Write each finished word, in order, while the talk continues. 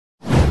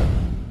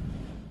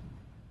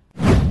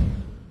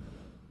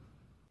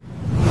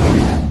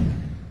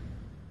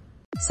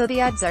so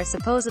the odds are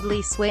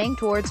supposedly swaying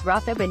towards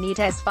Rafa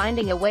Benitez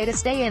finding a way to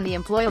stay in the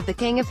employ of the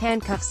king of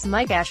handcuffs,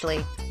 Mike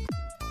Ashley.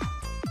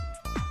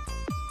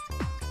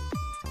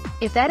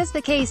 If that is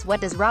the case,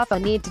 what does Rafa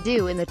need to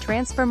do in the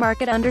transfer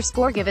market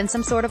given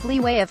some sort of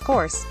leeway, of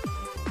course?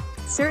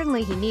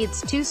 Certainly he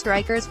needs two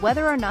strikers,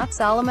 whether or not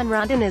Salomon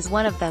Rondon is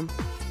one of them.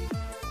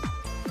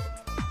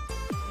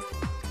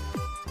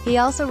 He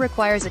also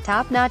requires a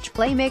top-notch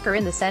playmaker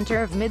in the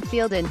center of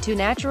midfield and two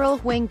natural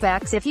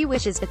wingbacks if he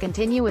wishes to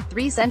continue with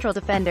three central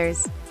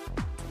defenders.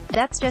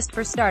 That's just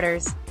for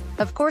starters.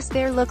 Of course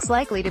there looks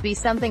likely to be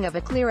something of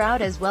a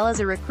clear-out as well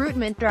as a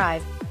recruitment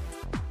drive.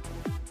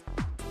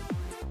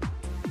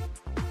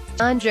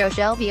 Joe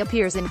Shelvey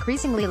appears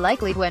increasingly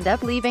likely to end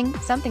up leaving,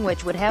 something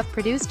which would have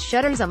produced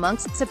shudders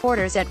amongst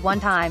supporters at one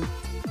time.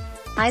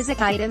 Isaac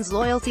Hayden's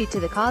loyalty to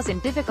the cause in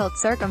difficult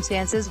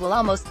circumstances will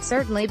almost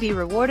certainly be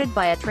rewarded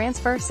by a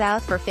transfer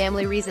south for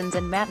family reasons,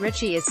 and Matt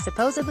Ritchie is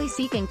supposedly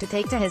seeking to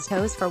take to his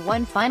toes for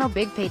one final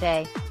big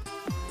payday.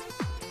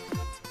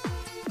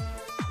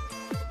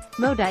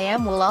 Mo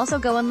Dayam will also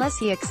go unless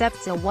he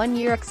accepts a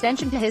one-year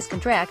extension to his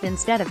contract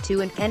instead of two,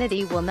 and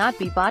Kennedy will not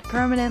be bought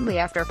permanently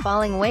after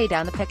falling way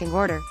down the pecking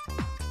order.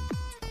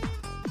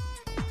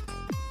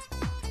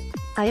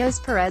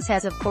 Ayos Perez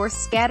has of course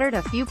scattered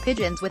a few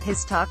pigeons with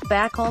his talk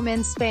back home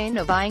in Spain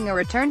of eyeing a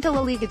return to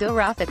La Liga, though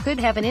Rafa could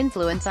have an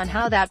influence on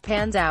how that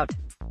pans out.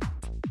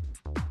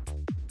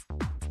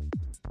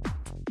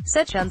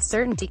 Such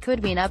uncertainty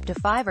could mean up to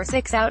 5 or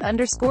 6 out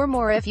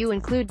more if you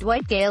include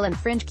Dwight Gale and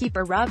fringe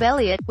keeper Rob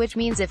Elliott, which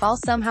means if all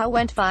somehow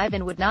went 5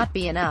 and would not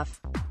be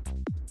enough.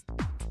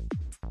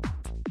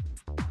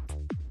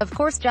 Of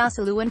course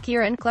Joselu and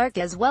Kieran Clark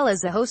as well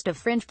as a host of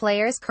fringe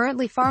players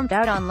currently farmed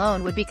out on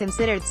loan would be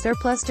considered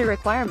surplus to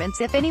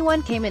requirements if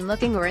anyone came in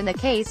looking, or in the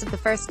case of the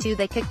first two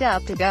they kicked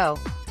up to go.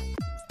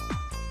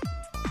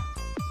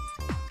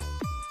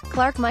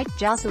 Clark might,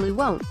 Joselu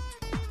won't.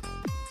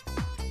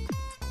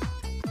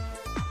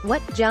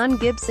 What, John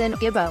Gibson,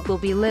 Gibbo, will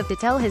be lived to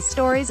tell his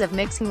stories of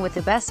mixing with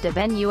the best of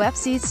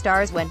NUFC's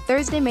stars when,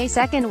 Thursday, May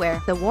 2nd,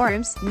 where, the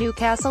Worms,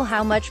 Newcastle.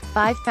 How much?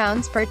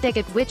 £5 per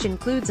ticket, which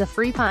includes a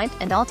free pint,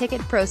 and all ticket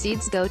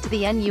proceeds go to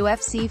the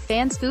NUFC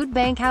Fans Food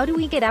Bank. How do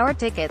we get our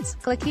tickets?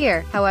 Click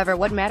here. However,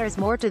 what matters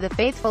more to the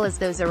faithful is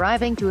those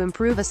arriving to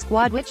improve a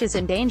squad which is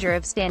in danger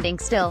of standing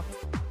still.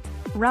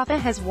 Rafa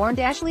has warned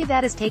Ashley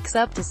that it takes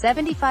up to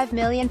 £75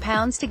 million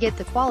to get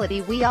the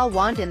quality we all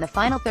want in the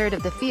final third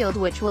of the field,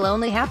 which will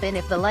only happen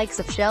if the likes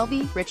of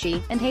Shelvey,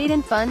 Ritchie, and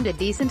Hayden fund a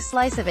decent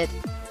slice of it.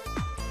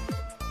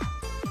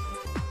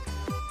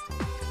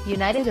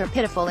 United are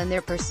pitiful in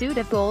their pursuit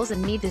of goals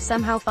and need to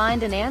somehow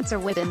find an answer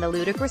within the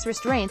ludicrous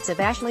restraints of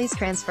Ashley's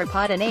transfer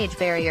pod and age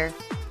barrier.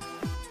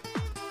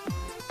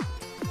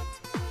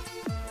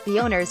 The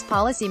owner's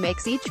policy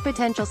makes each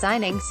potential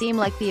signing seem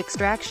like the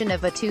extraction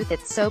of a tooth.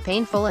 It's so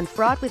painful and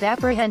fraught with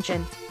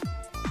apprehension.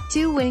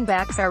 Two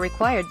wingbacks are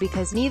required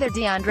because neither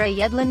DeAndre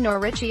Yedlin nor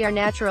Ritchie are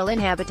natural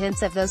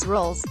inhabitants of those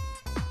roles.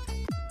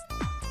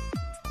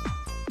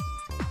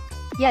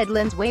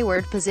 Yedlin's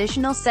wayward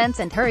positional sense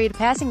and hurried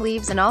passing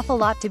leaves an awful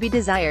lot to be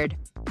desired.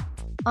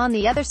 On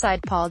the other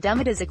side, Paul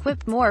Dummett is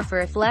equipped more for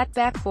a flat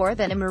back four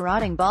than a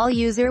marauding ball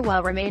user,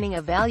 while remaining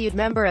a valued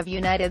member of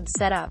United's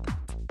setup.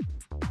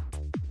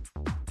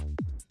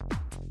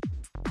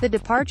 The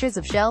departures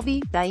of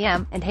Shelvey,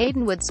 Dayam, and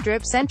Hayden would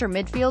strip centre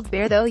midfield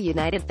bare, though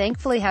United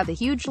thankfully have the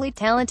hugely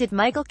talented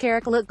Michael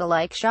Carrick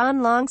look-alike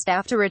Sean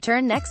Longstaff to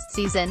return next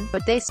season,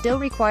 but they still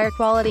require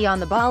quality on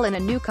the ball and a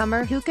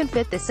newcomer who can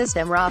fit the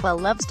system Rafa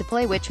loves to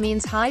play, which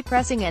means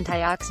high-pressing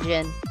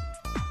anti-oxygen.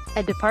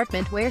 A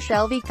department where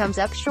Shelvey comes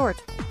up short.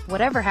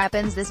 Whatever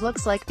happens, this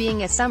looks like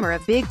being a summer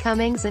of big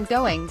comings and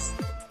goings.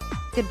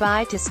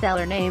 Goodbye to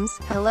stellar names,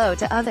 hello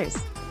to others.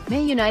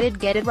 May United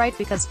get it right,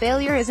 because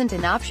failure isn't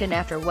an option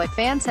after what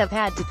fans have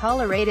had to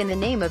tolerate in the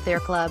name of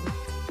their club.